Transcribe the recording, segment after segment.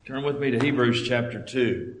Turn with me to Hebrews chapter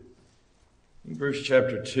 2. Hebrews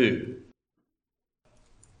chapter 2.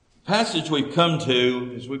 The passage we've come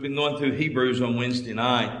to, as we've been going through Hebrews on Wednesday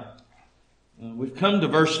night, we've come to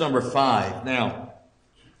verse number 5. Now,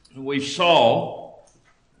 we saw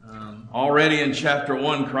already in chapter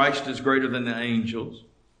 1, Christ is greater than the angels.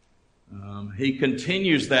 He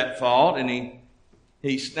continues that thought, and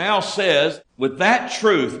he now says, with that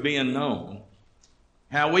truth being known,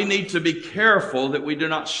 how we need to be careful that we do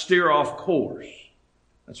not steer off course.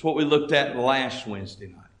 That's what we looked at last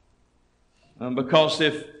Wednesday night. Because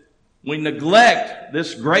if we neglect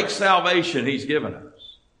this great salvation He's given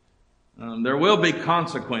us, there will be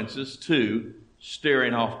consequences to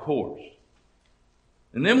steering off course.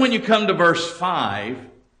 And then when you come to verse 5,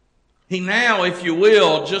 he now, if you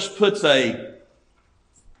will, just puts a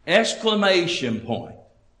exclamation point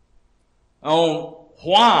on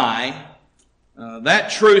why that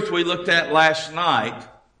truth we looked at last night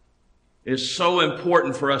is so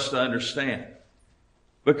important for us to understand.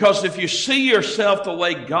 Because if you see yourself the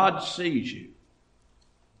way God sees you,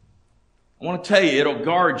 I want to tell you, it'll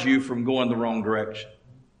guard you from going the wrong direction.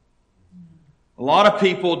 A lot of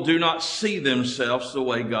people do not see themselves the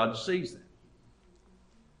way God sees them.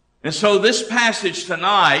 And so this passage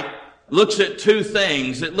tonight looks at two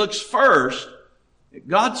things. It looks first at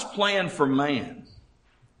God's plan for man.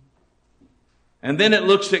 And then it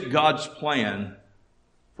looks at God's plan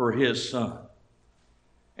for His Son.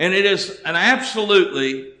 And it is an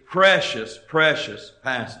absolutely precious, precious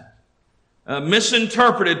passage. A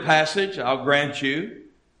misinterpreted passage, I'll grant you,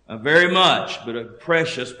 very much, but a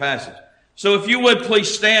precious passage. So if you would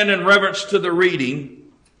please stand in reverence to the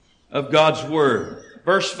reading of God's Word.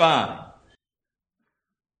 Verse 5.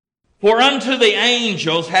 For unto the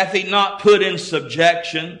angels hath He not put in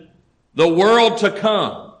subjection the world to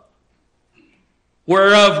come,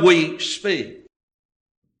 whereof we speak.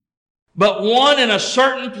 But one in a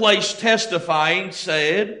certain place testifying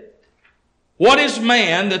said, What is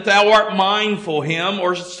man that thou art mindful him,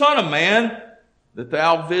 or son of man that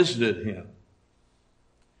thou visited him?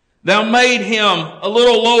 Thou made him a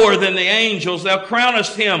little lower than the angels. Thou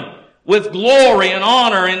crownest him with glory and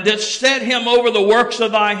honor, and didst set him over the works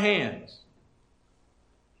of thy hands.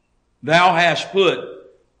 Thou hast put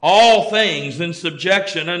all things in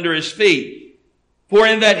subjection under his feet. For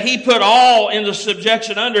in that he put all into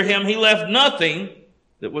subjection under him, he left nothing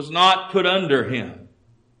that was not put under him.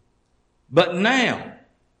 But now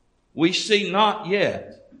we see not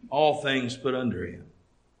yet all things put under him.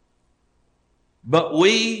 But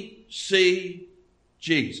we see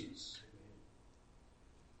Jesus,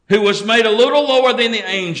 who was made a little lower than the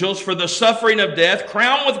angels for the suffering of death,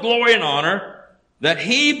 crowned with glory and honor, that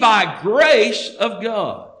he by grace of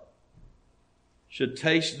God should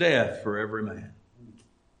taste death for every man.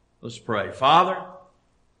 Let's pray. Father,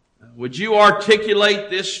 would you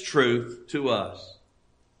articulate this truth to us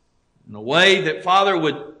in a way that, Father,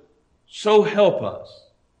 would so help us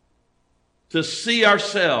to see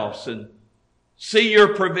ourselves and see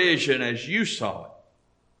your provision as you saw it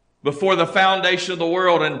before the foundation of the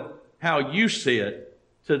world and how you see it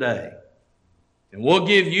today. And we'll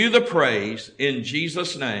give you the praise in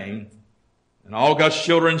Jesus' name. And all God's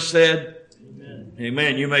children said, Amen.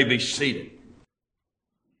 Amen. You may be seated.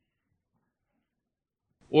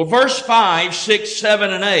 Well, verse 5, 6, 7,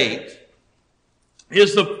 and 8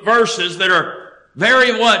 is the verses that are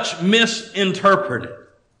very much misinterpreted.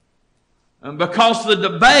 Because the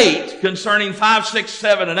debate concerning 5, 6,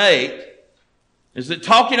 7, and 8, is it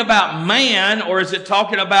talking about man or is it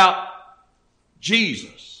talking about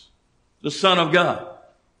Jesus, the Son of God?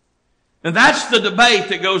 And that's the debate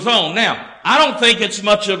that goes on. Now, I don't think it's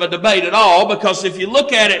much of a debate at all, because if you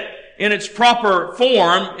look at it in its proper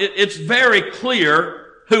form, it's very clear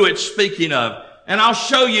who it's speaking of. And I'll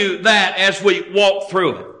show you that as we walk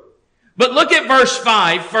through it. But look at verse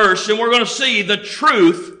 5 first, and we're going to see the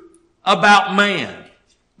truth about man.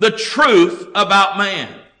 The truth about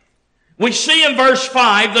man. We see in verse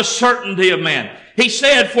 5 the certainty of man. He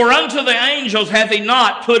said, For unto the angels hath he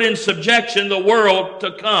not put in subjection the world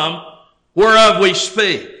to come, whereof we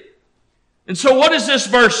speak. And so what is this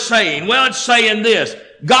verse saying? Well, it's saying this.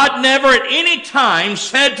 God never at any time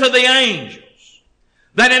said to the angels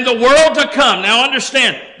that in the world to come, now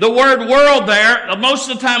understand, the word world there, most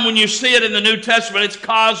of the time when you see it in the New Testament, it's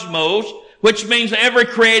cosmos, which means every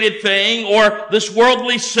created thing or this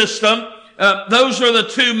worldly system. Those are the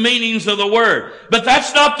two meanings of the word. But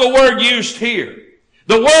that's not the word used here.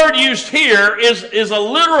 The word used here is a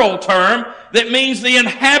literal term that means the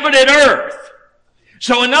inhabited earth.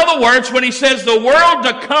 So in other words, when he says the world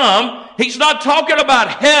to come, he's not talking about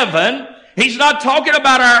heaven. He's not talking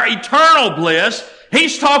about our eternal bliss.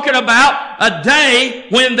 He's talking about a day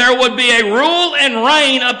when there would be a rule and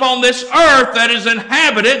reign upon this earth that is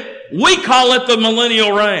inhabited. We call it the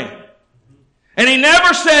millennial reign. And he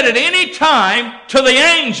never said at any time to the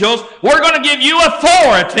angels, we're going to give you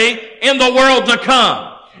authority in the world to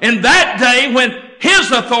come. In that day when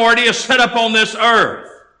his authority is set up on this earth.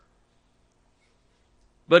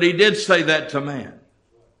 But he did say that to man.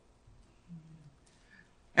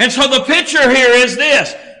 And so the picture here is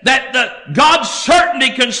this, that God's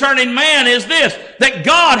certainty concerning man is this, that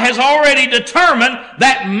God has already determined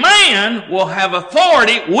that man will have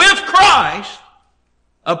authority with Christ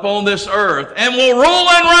upon this earth and will rule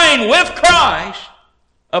and reign with Christ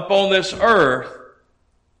upon this earth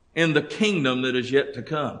in the kingdom that is yet to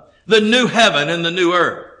come. The new heaven and the new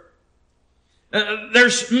earth.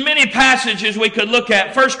 There's many passages we could look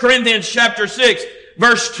at. 1 Corinthians chapter 6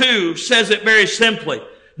 verse 2 says it very simply.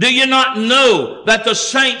 Do you not know that the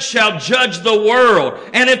saints shall judge the world?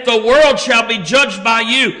 And if the world shall be judged by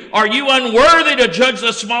you, are you unworthy to judge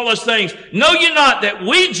the smallest things? Know you not that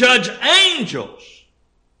we judge angels?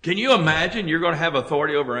 Can you imagine you're going to have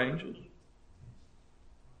authority over angels?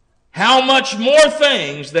 How much more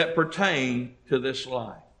things that pertain to this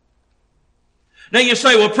life? Now you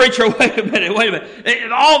say, well, preacher, wait a minute.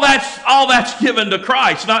 All that's given to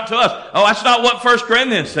Christ, not to us. Oh, that's not what 1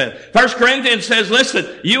 Corinthians says. 1 Corinthians says,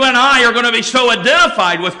 listen, you and I are going to be so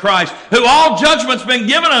identified with Christ, who all judgment's been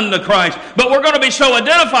given unto Christ, but we're going to be so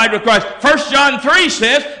identified with Christ. 1 John 3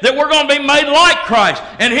 says that we're going to be made like Christ.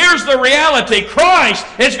 And here's the reality. Christ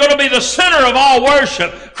is going to be the center of all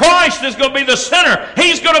worship. Christ is going to be the center.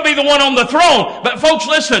 He's going to be the one on the throne. But folks,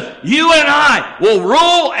 listen, you and I will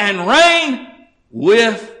rule and reign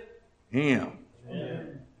with him.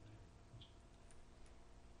 Amen.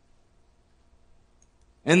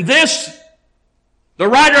 And this, the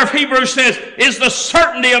writer of Hebrews says, is the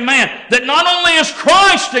certainty of man, that not only is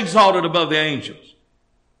Christ exalted above the angels,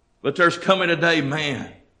 but there's coming a day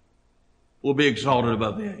man will be exalted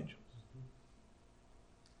above the angels.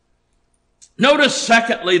 Notice,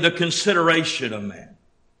 secondly, the consideration of man.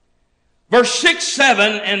 Verse 6,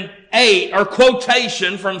 7, and 8 are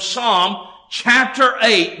quotation from Psalm chapter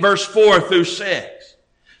 8, verse 4 through 6.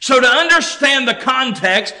 So to understand the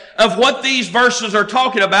context of what these verses are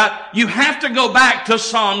talking about, you have to go back to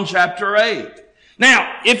Psalm chapter 8.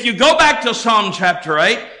 Now, if you go back to Psalm chapter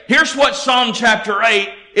 8, here's what Psalm chapter 8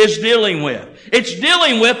 is dealing with. It's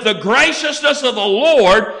dealing with the graciousness of the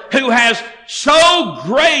Lord, who has so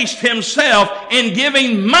graced himself in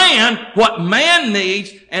giving man what man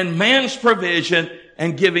needs and man's provision,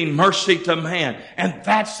 and giving mercy to man. And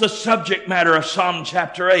that's the subject matter of Psalm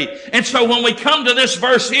chapter 8. And so when we come to this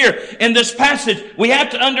verse here, in this passage, we have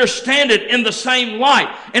to understand it in the same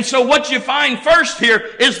light. And so what you find first here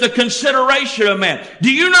is the consideration of man.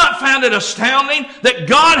 Do you not find it astounding that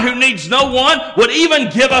God, who needs no one, would even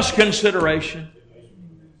give us consideration?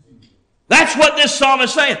 That's what this psalm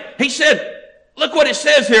is saying. He said, look what it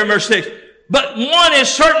says here in verse 6. But one is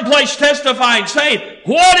certain place testifying, saying,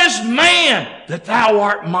 what is man that thou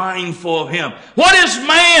art mindful of him? What is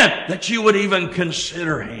man that you would even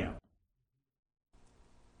consider him?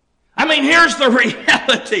 I mean, here's the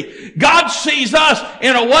reality. God sees us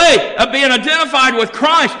in a way of being identified with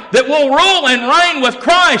Christ, that we'll rule and reign with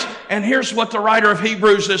Christ. And here's what the writer of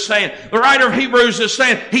Hebrews is saying. The writer of Hebrews is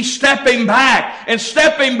saying he's stepping back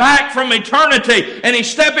from eternity. And he's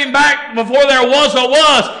stepping back before there was a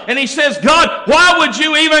was. And he says, God, why would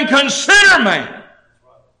you even consider man?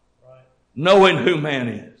 Knowing who man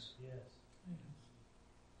is.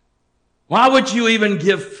 Why would you even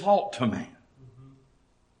give thought to man?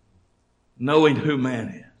 Knowing who man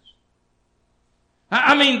is.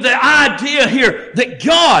 I mean, the idea here that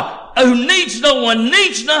God, who needs no one,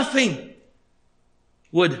 needs nothing,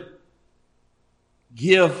 would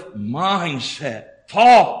give mindset,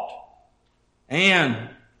 thought, and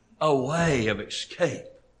a way of escape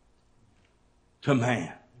to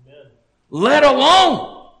man. Amen. Let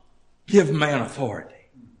alone give man authority.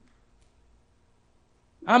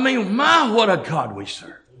 I mean, what a God we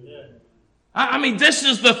serve. I mean, this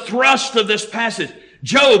is the thrust of this passage.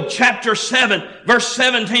 Job chapter 7, verse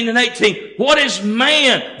 17 and 18. What is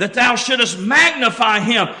man that thou shouldest magnify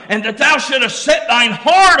him, and that thou shouldest set thine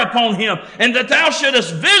heart upon him, and that thou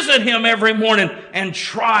shouldest visit him every morning and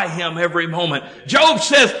try him every moment? Job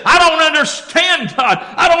says, I don't understand, God.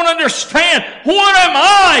 I don't understand. What am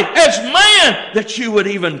I as man that you would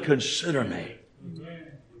even consider me,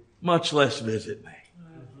 much less visit me?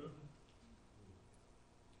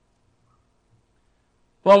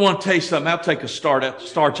 Well, I want to tell you something. I'll take a starch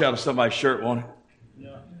out of somebody's shirt, won't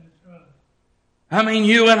I? I mean,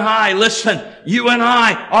 you and I, listen, you and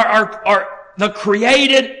I are the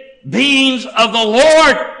created beings of the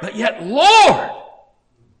Lord, but yet Lord,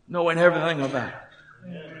 knowing everything about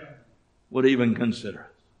it, would even consider us.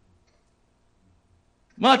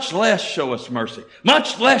 Much less show us mercy.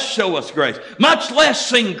 Much less show us grace. Much less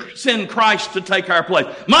send Christ to take our place.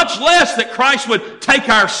 Much less that Christ would take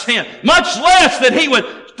our sin. Much less that He would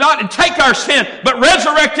not take our sin, but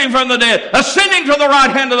resurrect Him from the dead, ascending to the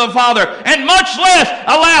right hand of the Father, and much less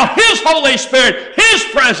allow His Holy Spirit, His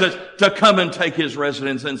presence, to come and take His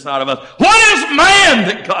residence inside of us. What is man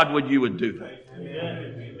that God you would do that? Amen.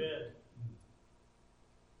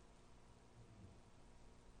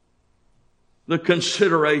 The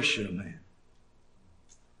consideration of man.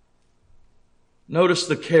 Notice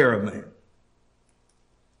the care of man.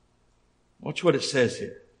 Watch what it says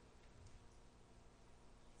here.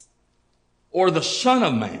 Or the Son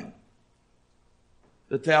of Man,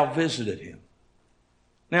 that thou visited him.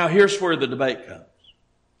 Now here's where the debate comes.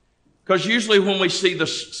 Because usually when we see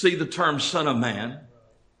the term Son of Man,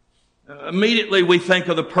 immediately we think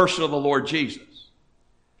of the person of the Lord Jesus.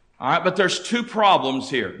 All right, but there's two problems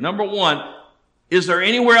here. Number one, is there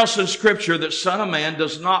anywhere else in Scripture that Son of Man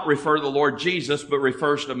does not refer to the Lord Jesus, but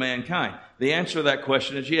refers to mankind? The answer to that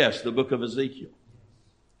question is yes, the book of Ezekiel.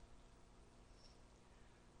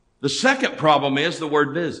 The second problem is the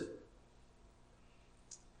word visit.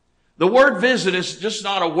 The word visit is just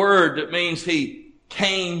not a word that means He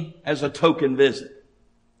came as a token visit.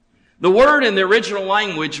 The word in the original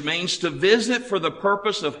language means to visit for the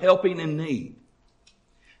purpose of helping in need.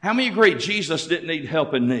 How many agree Jesus didn't need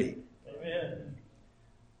help in need? Amen.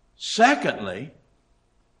 Secondly,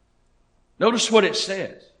 notice what it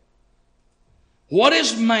says. What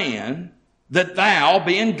is man that thou,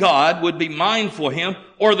 being God, would be mindful of him,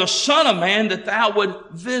 or the Son of Man that thou would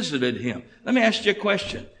visited him? Let me ask you a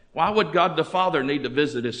question. Why would God the Father need to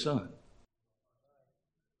visit His Son?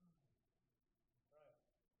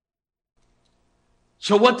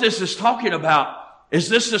 So what this is talking about is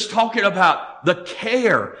this is talking about the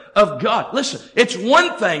care of God. Listen, it's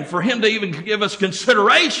one thing for Him to even give us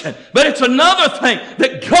consideration, but it's another thing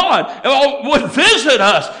that God would visit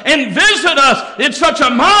us and visit us in such a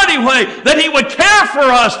mighty way that He would care for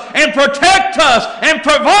us and protect us and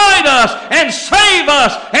provide us and save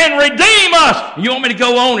us and redeem us. You want me to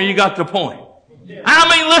go on, or you got the point? I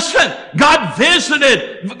mean, listen, God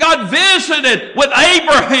visited with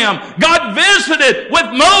Abraham. God visited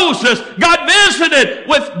with Moses. God visited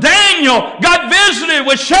with Daniel. God visited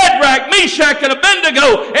with Shadrach, Meshach, and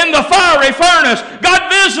Abednego in the fiery furnace.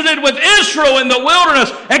 God visited with Israel in the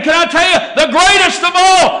wilderness. And can I tell you, the greatest of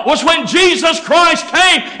all was when Jesus Christ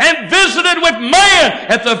came and visited with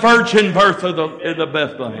man at the virgin birth of the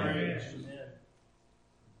Bethlehem.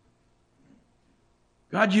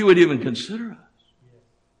 God, you would even consider us.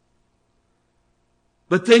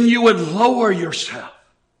 But then you would lower yourself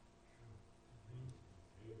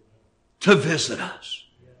to visit us,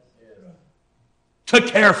 to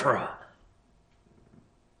care for us.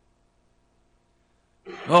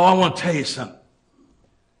 Oh, I want to tell you something.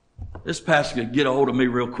 This pastor could get a hold of me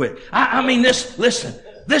real quick. I mean, this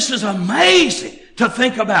is amazing to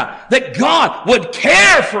think about, that God would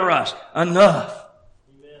care for us enough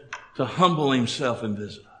to humble Himself and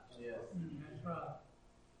visit us.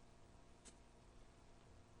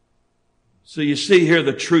 So you see here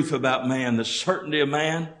the truth about man, the certainty of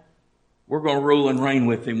man. We're going to rule and reign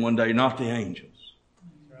with Him one day, not the angels.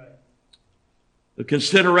 Right. The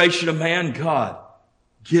consideration of man, God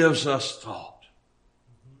gives us thought,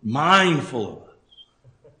 mindful of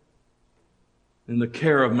us. In the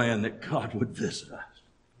care of man, that God would visit us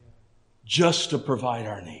just to provide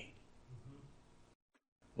our need.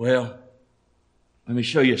 Well, let me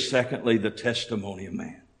show you secondly the testimony of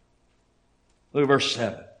man. Look at verse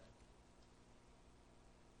 7.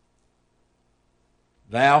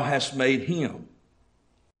 Thou hast made him.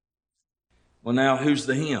 Well, now, who's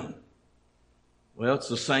the him? Well, it's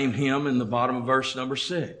the same him in the bottom of verse number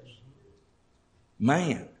 6.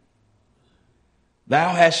 Man.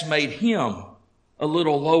 Thou hast made him a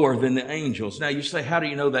little lower than the angels. Now, you say, how do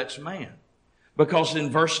you know that's man? Because in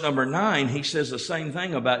verse number 9, he says the same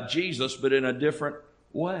thing about Jesus, but in a different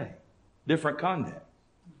way, different context.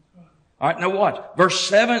 All right, now watch. Verse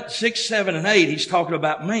 6, 7, and 8, he's talking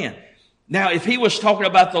about man. Now, if he was talking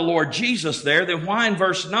about the Lord Jesus there, then why in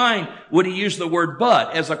verse 9 would he use the word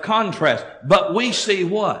but as a contrast? But we see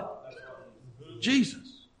what?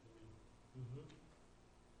 Jesus.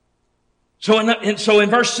 So in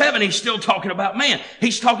verse 7, he's still talking about man.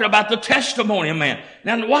 He's talking about the testimony of man.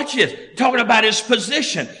 Now watch this. Talking about his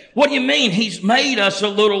position. What do you mean he's made us a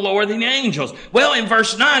little lower than the angels? Well, in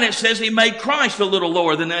verse 9 it says he made Christ a little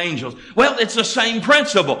lower than the angels. Well, it's the same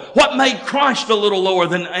principle. What made Christ a little lower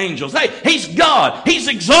than the angels? Hey, he's God. He's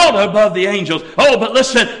exalted above the angels. Oh, but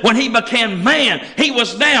listen, when he became man, he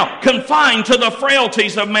was now confined to the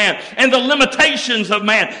frailties of man and the limitations of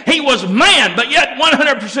man. He was man, but yet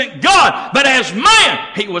 100% God. But as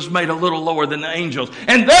man, he was made a little lower than the angels.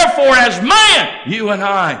 And therefore, as man, you and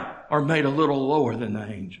I are made a little lower than the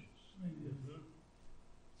angels.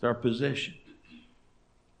 It's our position.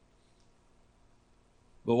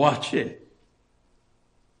 But watch it.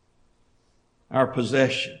 Our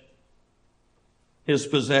possession. His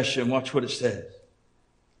possession, watch what it says.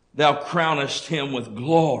 Thou crownest him with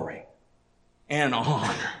glory and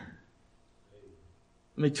honor.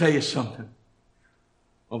 Let me tell you something.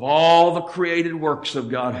 Of all the created works of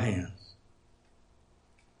God's hands,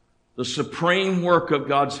 the supreme work of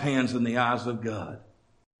God's hands in the eyes of God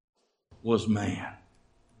was man.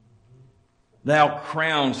 Thou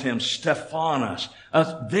crowns him, Stephanos,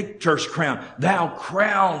 a victor's crown. Thou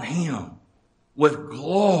crown him with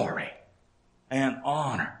glory and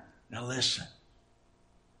honor. Now listen.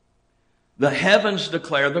 The heavens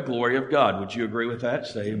declare the glory of God. Would you agree with that?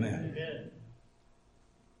 Say amen. Amen.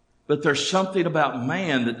 But there's something about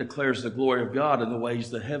man that declares the glory of God in the ways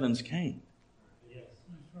the heavens can't. Yes,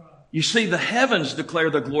 that's right. You see, the heavens declare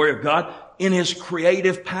the glory of God in his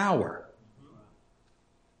creative power.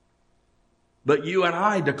 But you and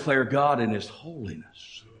I declare God in his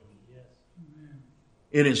holiness,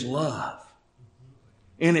 in his love,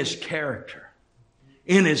 in his character,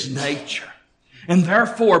 in his nature. And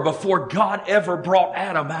therefore, before God ever brought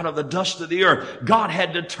Adam out of the dust of the earth, God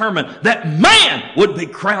had determined that man would be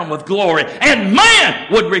crowned with glory and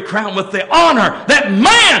man would be crowned with the honor, that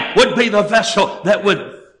man would be the vessel that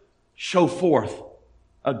would show forth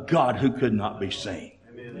a God who could not be seen.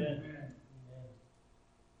 Amen.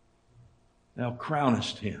 Thou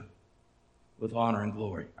crownest him with honor and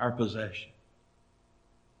glory, our possession.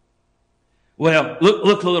 Well,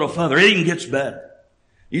 look a little further. It even gets better.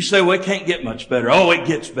 You say, well, it can't get much better. Oh, it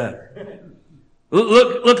gets better.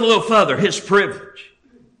 Look a little further. His privilege.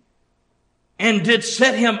 And did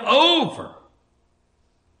set him over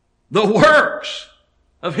the works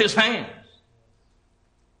of his hands.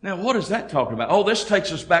 Now, what is that talking about? Oh, this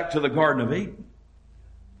takes us back to the Garden of Eden.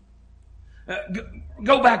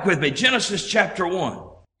 Go back with me. Genesis chapter 1.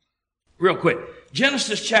 Real quick.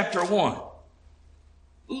 Genesis chapter 1.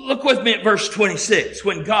 Look with me at verse 26,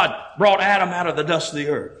 when God brought Adam out of the dust of the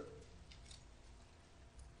earth.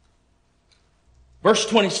 Verse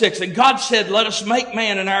 26, and God said, let us make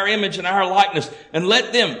man in our image and our likeness, and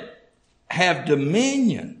let them have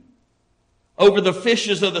dominion over the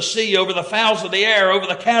fishes of the sea, over the fowls of the air, over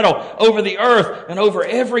the cattle, over the earth, and over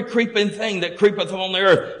every creeping thing that creepeth on the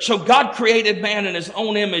earth. So God created man in his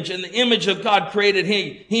own image. In the image of God created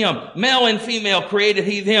him. Male and female created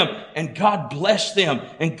he them. And God blessed them.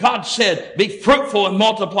 And God said, be fruitful and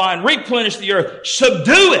multiply and replenish the earth.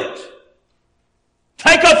 Subdue it.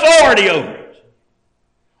 Take authority over it.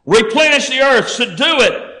 Replenish the earth. Subdue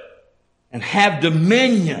it. And have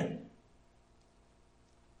dominion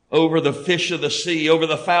over the fish of the sea, over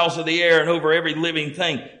the fowls of the air, and over every living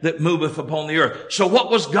thing that moveth upon the earth. So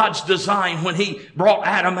what was God's design when he brought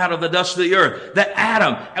Adam out of the dust of the earth? That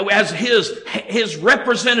Adam, as his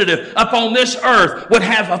representative upon this earth, would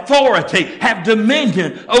have authority, have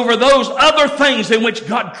dominion over those other things in which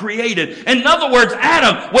God created. In other words,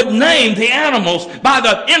 Adam would name the animals by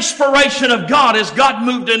the inspiration of God as God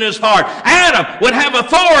moved in his heart. Adam would have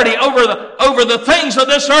authority over the things of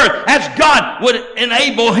this earth as God would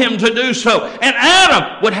enable him to do so. And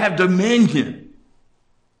Adam would have dominion.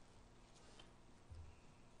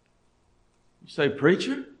 You say,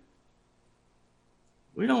 preacher,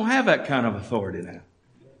 we don't have that kind of authority now.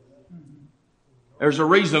 There's a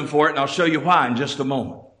reason for it, and I'll show you why in just a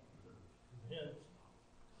moment.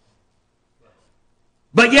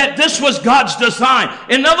 But yet this was God's design.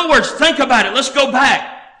 In other words, think about it. Let's go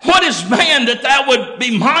back. What is man that thou would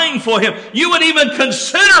be mindful of him? You would even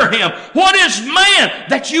consider him. What is man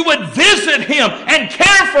that you would visit him and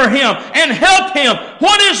care for him and help him?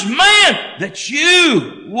 What is man that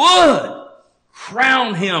you would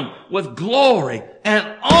crown him with glory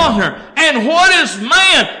and honor? And what is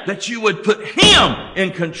man that you would put him in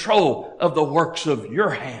control of the works of your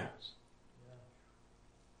hands?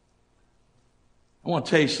 I want to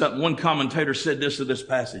tell you something. One commentator said this to this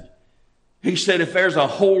passage. He said, if there's a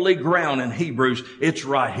holy ground in Hebrews, it's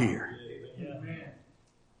right here.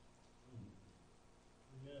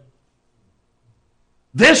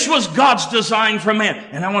 This was God's design for man.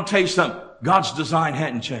 And I want to tell you something. God's design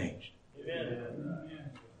hadn't changed. Amen.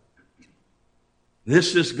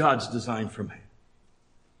 This is God's design for man.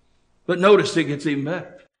 But notice it gets even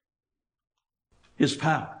better. His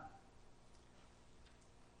power.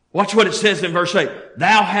 Watch what it says in verse 8.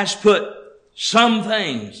 Thou hast put some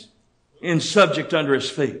things in subject under his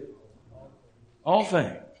feet. All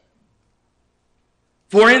things.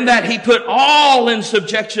 For in that he put all in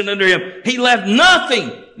subjection under him. He left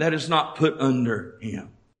nothing that is not put under him.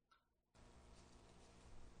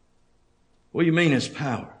 What do you mean his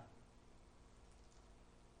power?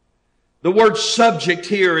 The word subject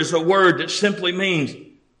here is a word that simply means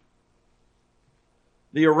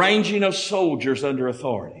the arranging of soldiers under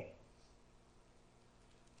authority.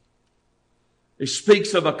 It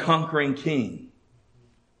speaks of a conquering king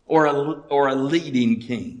or a leading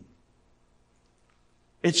king.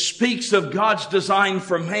 It speaks of God's design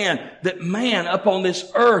for man, that man up on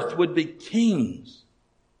this earth would be kings,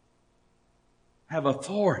 have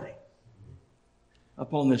authority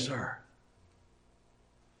upon this earth.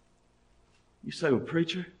 You say, well,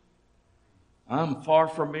 preacher, I'm far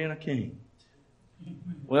from being a king.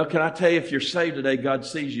 Well, can I tell you, if you're saved today, God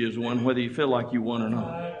sees you as one, whether you feel like you won or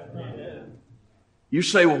not. You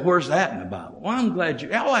say, well, where's that in the Bible? Well, I'm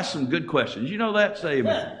glad I'll ask some good questions. You know that? Say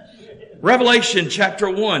amen. Revelation chapter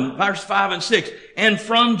 1, verse 5 and 6. And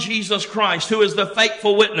from Jesus Christ, who is the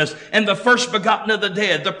faithful witness and the first begotten of the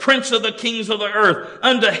dead, the prince of the kings of the earth,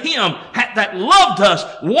 unto him that loved us,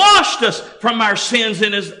 washed us from our sins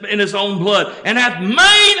in his own blood, and hath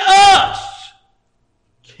made us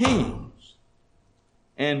kings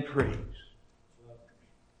and priests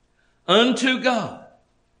unto God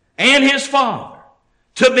and his Father,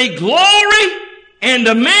 to be glory and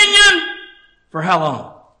dominion for how long?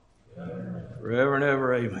 Forever and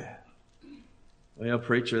ever, amen. Well,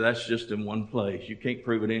 preacher, that's just in one place. You can't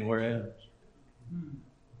prove it anywhere else.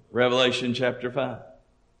 Revelation chapter 5.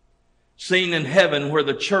 Seen in heaven where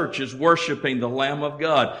the church is worshiping the Lamb of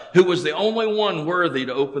God, who was the only one worthy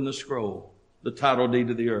to open the scroll, the title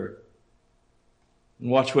deed of the earth.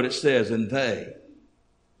 And watch what it says. And they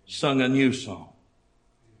sung a new song,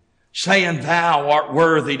 saying, Thou art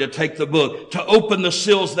worthy to take the book, to open the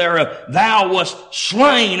seals thereof. Thou wast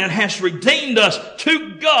slain and hast redeemed us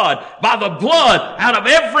to God by the blood out of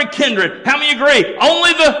every kindred. How many agree?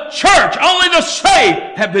 Only the church, only the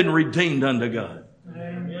saved have been redeemed unto God.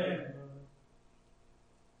 Amen.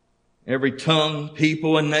 Every tongue,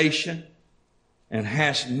 people, and nation, and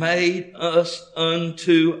hast made us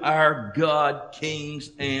unto our God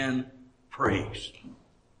kings and priests.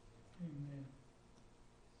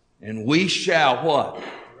 And we shall what?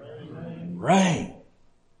 Reign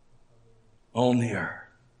on the earth.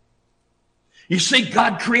 You see,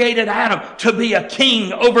 God created Adam to be a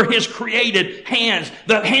king over his created hands,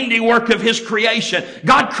 the handiwork of his creation.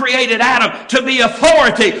 God created Adam to be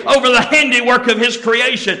authority over the handiwork of his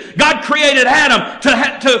creation. God created Adam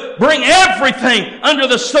to bring everything under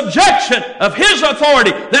the subjection of his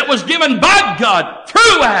authority that was given by God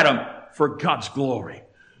through Adam for God's glory.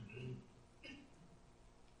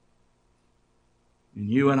 And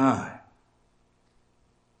you and I,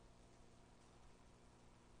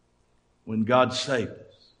 when God saved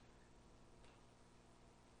us,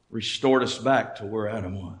 restored us back to where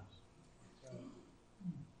Adam was.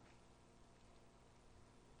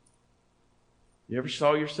 You ever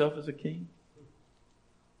saw yourself as a king?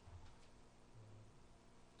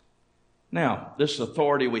 Now, this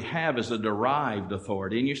authority we have is a derived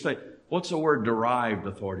authority. And you say, what's the word derived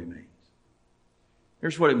authority means?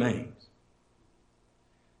 Here's what it means.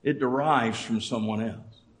 It derives from someone else.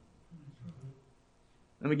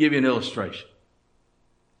 Let me give you an illustration.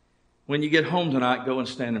 When you get home tonight, go and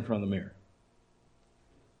stand in front of the mirror.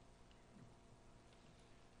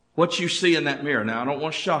 What you see in that mirror, now I don't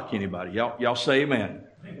want to shock anybody. Y'all say amen.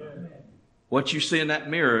 Amen. What you see in that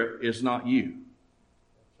mirror is not you.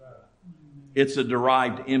 It's a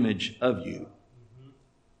derived image of you.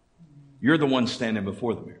 You're the one standing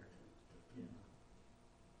before the mirror.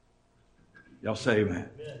 Y'all say amen.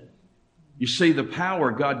 You see, the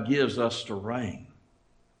power God gives us to reign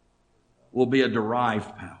will be a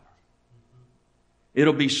derived power.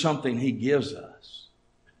 It'll be something He gives us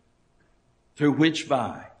through which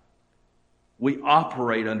by we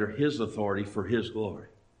operate under His authority for His glory.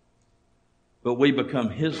 But we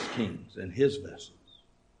become His kings and His vessels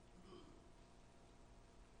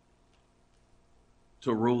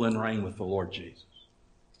to rule and reign with the Lord Jesus.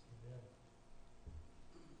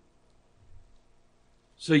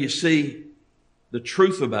 So you see, the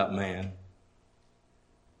truth about man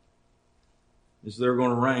is they're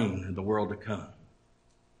going to reign in the world to come.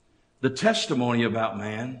 The testimony about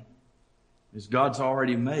man is God's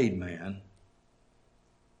already made man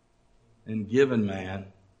and given man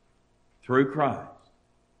through Christ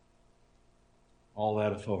all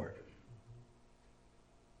that authority.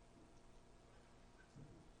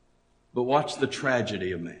 But watch the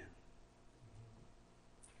tragedy of man.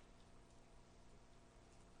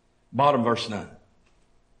 Bottom verse 9.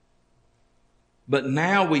 But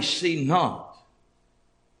now we see not,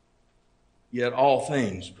 yet all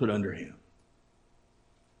things put under him.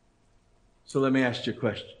 So let me ask you a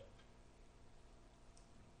question.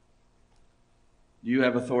 Do you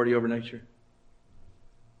have authority over nature?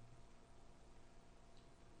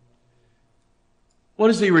 What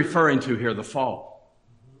is he referring to here, the fall?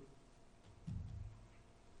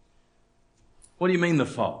 What do you mean the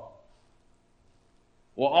fall?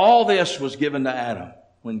 Well, all this was given to Adam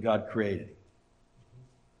when God created him.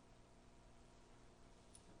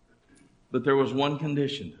 But there was one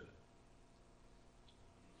condition to it.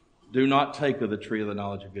 Do not take of the tree of the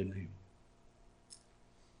knowledge of good and evil.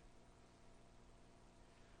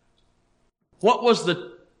 What was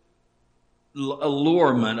the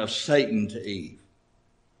allurement of Satan to Eve?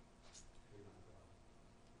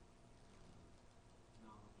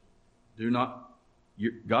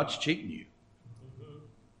 God's cheating you.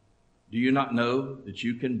 Do you not know that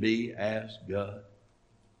you can be as God?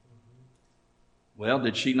 Well,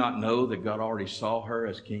 did she not know that God already saw her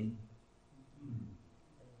as king?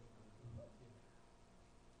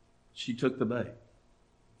 She took the bait.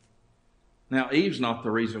 Now, Eve's not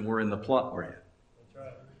the reason we're in the plot we're in. That's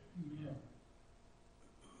right.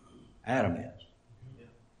 Adam is.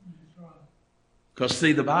 Because,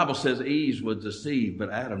 see, the Bible says Eve was deceived, but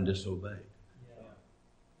Adam disobeyed.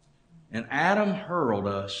 And Adam hurled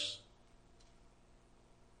us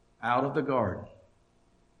out of the garden,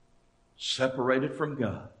 separated from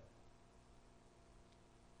God.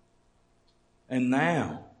 And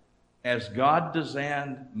now, as God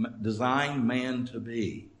designed man to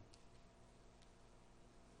be,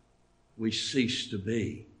 we cease to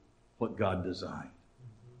be what God designed.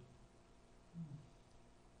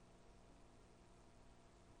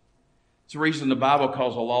 It's the reason the Bible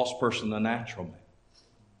calls a lost person the natural man.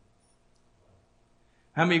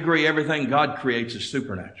 How many agree everything God creates is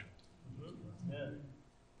supernatural?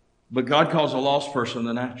 But God calls a lost person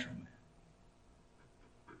the natural man.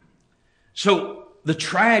 So, the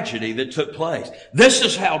tragedy that took place. This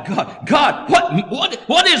is how God,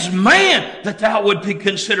 what is man that thou would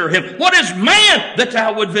consider him? What is man that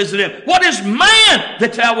thou would visit him? What is man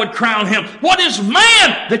that thou would crown him? What is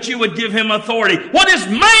man that you would give him authority? What is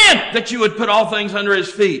man that you would put all things under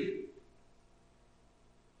his feet?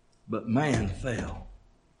 But man fell.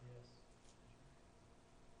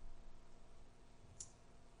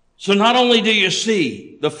 So not only do you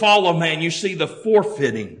see the fall of man, you see the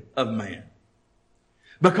forfeiting of man.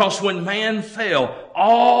 Because when man fell,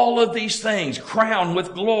 all of these things, crowned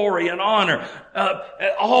with glory and honor,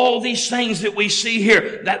 all these things that we see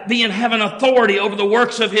here, that being having authority over the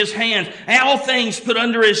works of his hands, all things put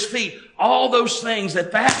under his feet, all those things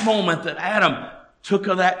at that moment that Adam took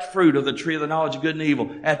of that fruit of the tree of the knowledge of good and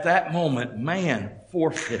evil, at that moment, man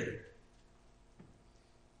forfeited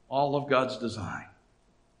all of God's design,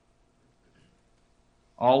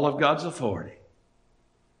 all of God's authority,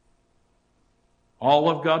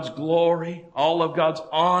 all of God's glory, all of God's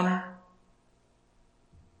honor.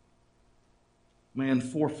 Man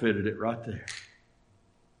forfeited it right there.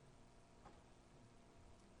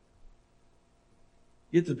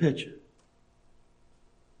 Get the picture.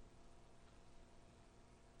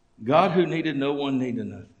 God, who needed no one, needed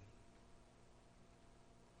nothing,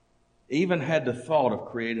 even had the thought of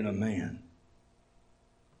creating a man.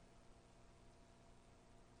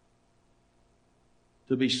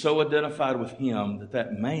 To be so identified with him that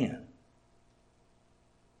that man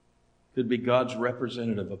could be God's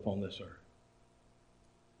representative upon this earth.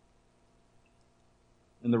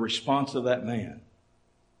 And the response of that man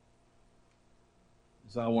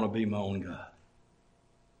is, I want to be my own God.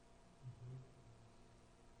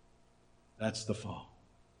 That's the fall.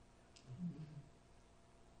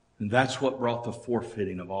 And that's what brought the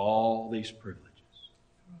forfeiting of all these privileges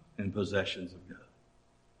and possessions of God.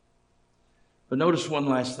 But notice one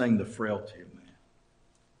last thing, the frailty of man.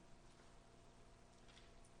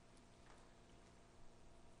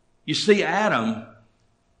 You see, Adam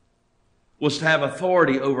was to have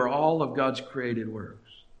authority over all of God's created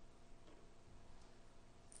works.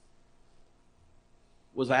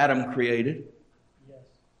 Was Adam created? Yes.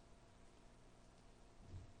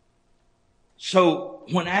 So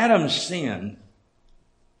when Adam sinned,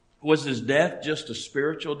 was his death just a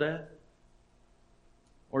spiritual death?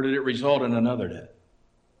 Or did it result in another death?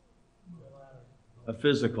 a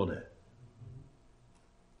physical death.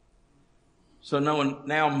 So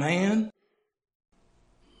now man,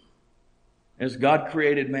 as God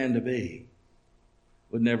created man to be,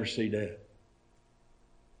 would never see death.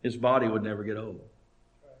 His body would never get old.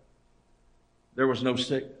 There was no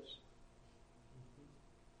sickness.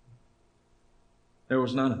 There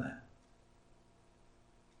was none of that.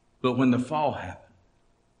 But when the fall happened,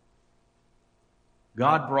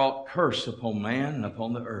 God brought curse upon man and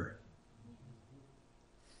upon the earth.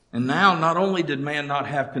 And now not only did man not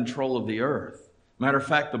have control of the earth, matter of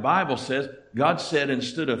fact, the Bible says, God said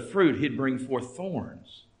instead of fruit, He'd bring forth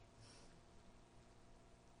thorns.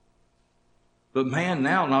 But man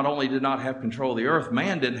now not only did not have control of the earth,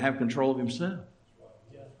 man didn't have control of himself.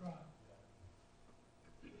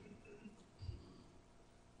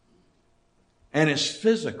 And his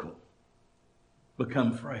physical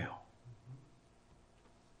become frail.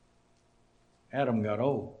 Adam got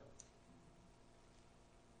old.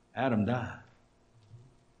 Adam died.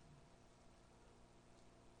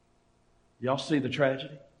 Y'all see the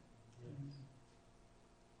tragedy?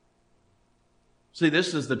 See,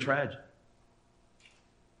 this is the tragedy.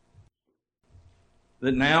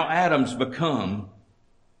 That now Adam's become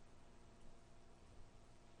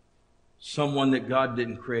someone that God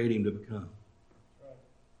didn't create him to become.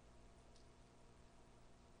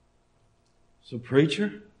 So,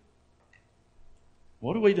 preacher,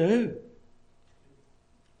 what do we do?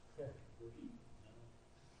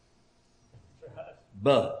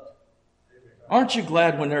 But, aren't you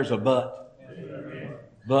glad when there's a but?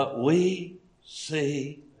 But we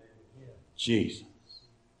see Jesus.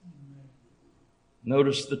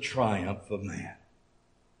 Notice the triumph of man.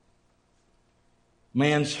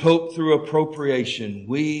 Man's hope through appropriation.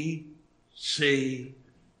 We see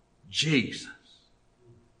Jesus.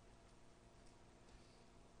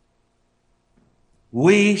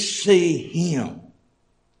 We see Him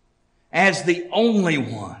as the only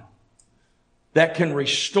one that can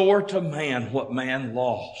restore to man what man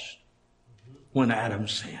lost when Adam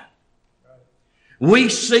sinned. We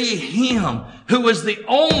see Him who is the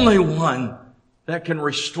only one that can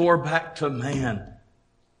restore back to man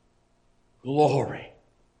glory,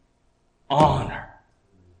 honor,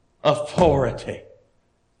 authority,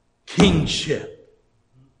 kingship,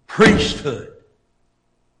 priesthood.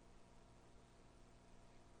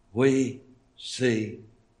 We see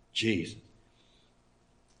Jesus.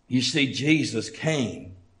 You see, Jesus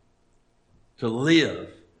came to live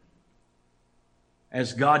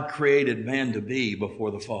as God created man to be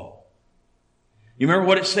before the fall. You remember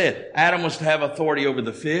what it said? Adam was to have authority over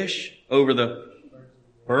the fish, over the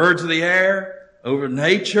birds of the air, over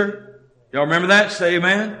nature. Y'all remember that? Say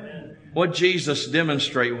amen. What did Jesus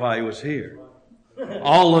demonstrate while He was here?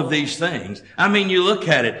 All of these things. I mean, you look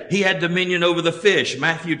at it. He had dominion over the fish.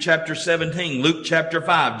 Matthew chapter 17, Luke chapter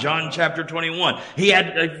 5, John chapter 21. He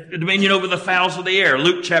had dominion over the fowls of the air.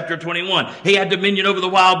 Luke chapter 21. He had dominion over the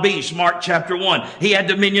wild beasts. Mark chapter 1. He had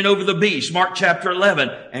dominion over the beasts. Mark chapter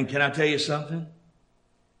 11. And can I tell you something?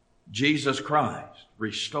 Jesus Christ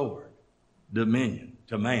restored dominion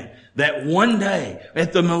to man. That one day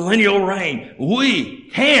at the millennial reign, we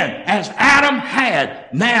can, as Adam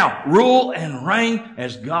had, now rule and reign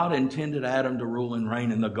as God intended Adam to rule and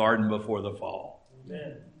reign in the garden before the fall.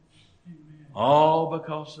 Amen. All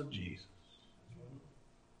because of Jesus.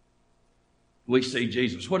 We see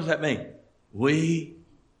Jesus. What does that mean? We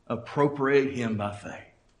appropriate Him by faith.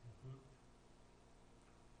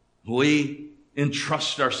 We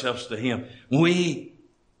entrust ourselves to Him. We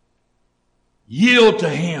yield to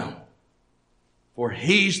Him, for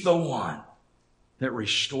He's the one that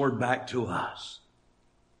restored back to us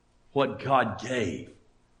what God gave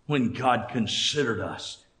when God considered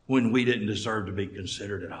us when we didn't deserve to be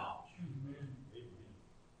considered at all.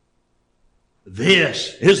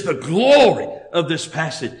 This is the glory of this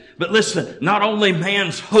passage. But listen, not only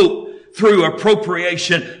man's hope through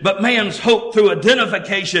appropriation, but man's hope through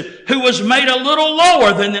identification, who was made a little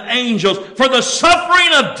lower than the angels for the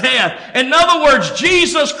suffering of death. In other words,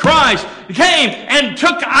 Jesus Christ came and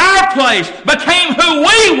took our place, became who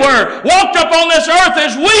we were, walked up on this earth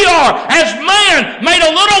as we are, as man, made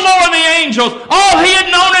a little lower than the angels. All He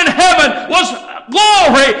had known in heaven was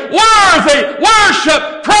glory, worthy,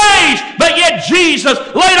 worship, praise. But yet Jesus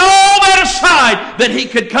laid all that aside that He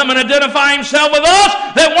could come and identify Himself with us,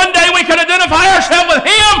 that one day we could identify ourselves with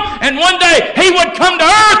Him, and one day He would come to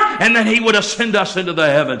earth, and then He would ascend us into the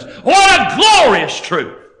heavens. What a glorious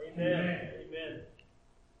truth. Amen. Amen.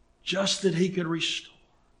 Just that He could restore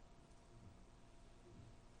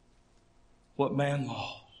what man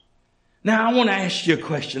lost. Now I want to ask you a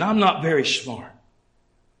question. I'm not very smart.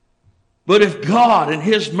 But if God in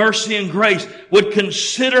His mercy and grace would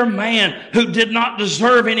consider man who did not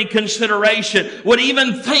deserve any consideration, would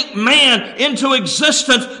even think man into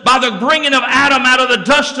existence by the bringing of Adam out of the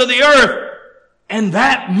dust of the earth, and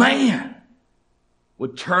that man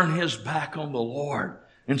would turn his back on the Lord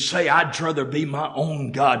and say, I'd rather be my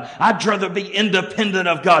own God. I'd rather be independent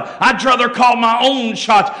of God. I'd rather call my own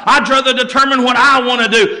shots. I'd rather determine what I want to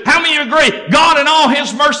do. How many agree? God in all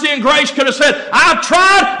His mercy and grace could have said, I've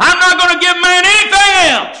tried. I'm not going to give man anything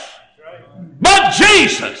else but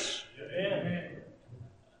Jesus. Amen.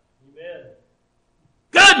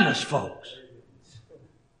 Goodness, folks.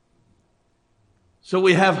 So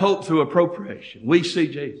we have hope through appropriation. We see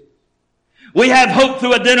Jesus. We have hope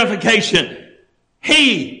through identification.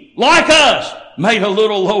 He, like us, made a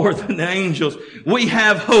little lower than the angels. We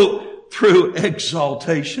have hope through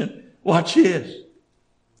exaltation. Watch this.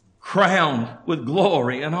 Crowned with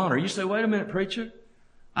glory and honor. You say, wait a minute, preacher.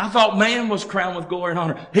 I thought man was crowned with glory and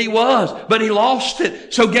honor. He was, but he lost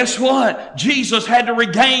it. So guess what? Jesus had to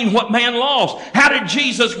regain what man lost. How did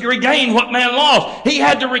Jesus regain what man lost? He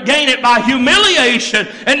had to regain it by humiliation.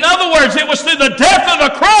 In other words, it was through the death of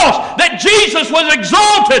the cross that Jesus was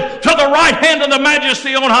exalted to the right hand of the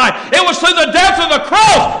Majesty on high. It was through the death of the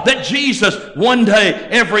cross that Jesus, one day,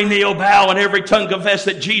 every knee will bow and every tongue confess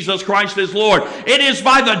that Jesus Christ is Lord. It is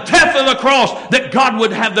by the death of the cross that God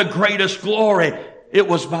would have the greatest glory. It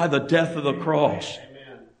was by the death of the cross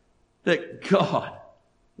that God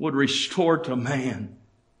would restore to man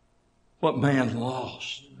what man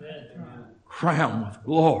lost. Crowned with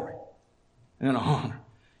glory and honor.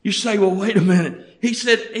 You say, well, wait a minute. He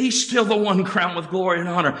said He's still the one crowned with glory and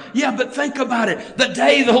honor. Yeah, but think about it. The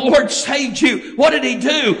day the Lord saved you, what did He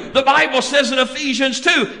do? The Bible says in Ephesians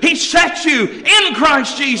 2, He set you in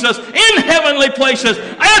Christ Jesus in heavenly places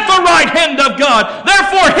at the right hand of God.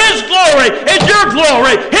 Therefore, His glory is your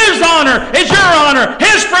glory. His honor is your honor.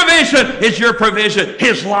 His provision is your provision.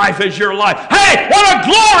 His life is your life. Hey, what a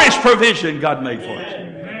glorious provision God made for us.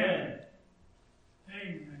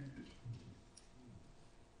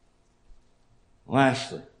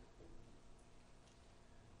 Lastly,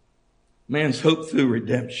 man's hope through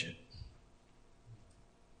redemption.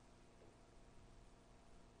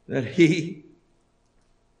 That he,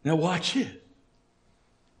 now watch it.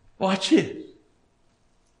 Watch it.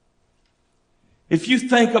 If you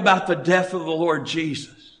think about the death of the Lord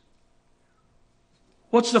Jesus,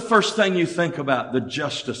 what's the first thing you think about? The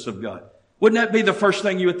justice of God. Wouldn't that be the first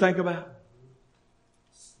thing you would think about?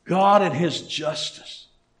 God and His justice.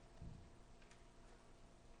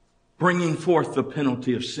 Bringing forth the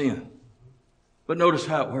penalty of sin. But notice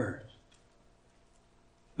how it works.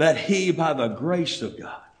 That He, by the grace of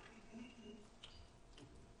God,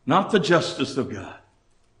 not the justice of God.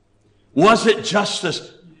 Was it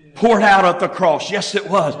justice poured out at the cross? Yes, it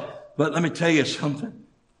was. But let me tell you something.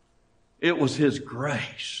 It was His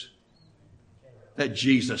grace that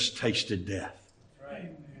Jesus tasted death.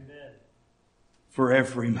 For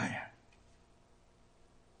every man.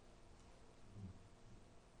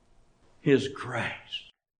 His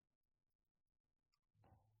grace.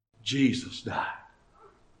 Jesus died.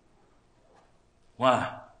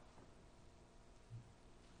 Why?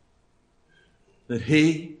 That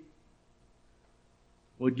He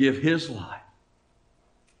would give His life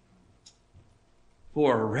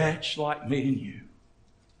for a wretch like me and you,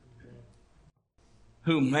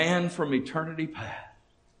 who man from eternity past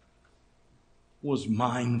was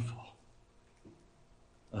mindful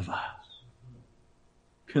of us.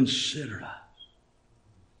 Considered us,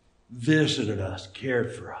 visited us,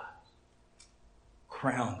 cared for us,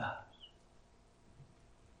 crowned us.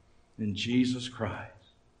 And Jesus Christ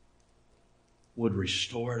would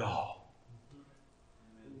restore it all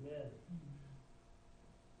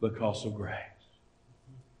because of grace.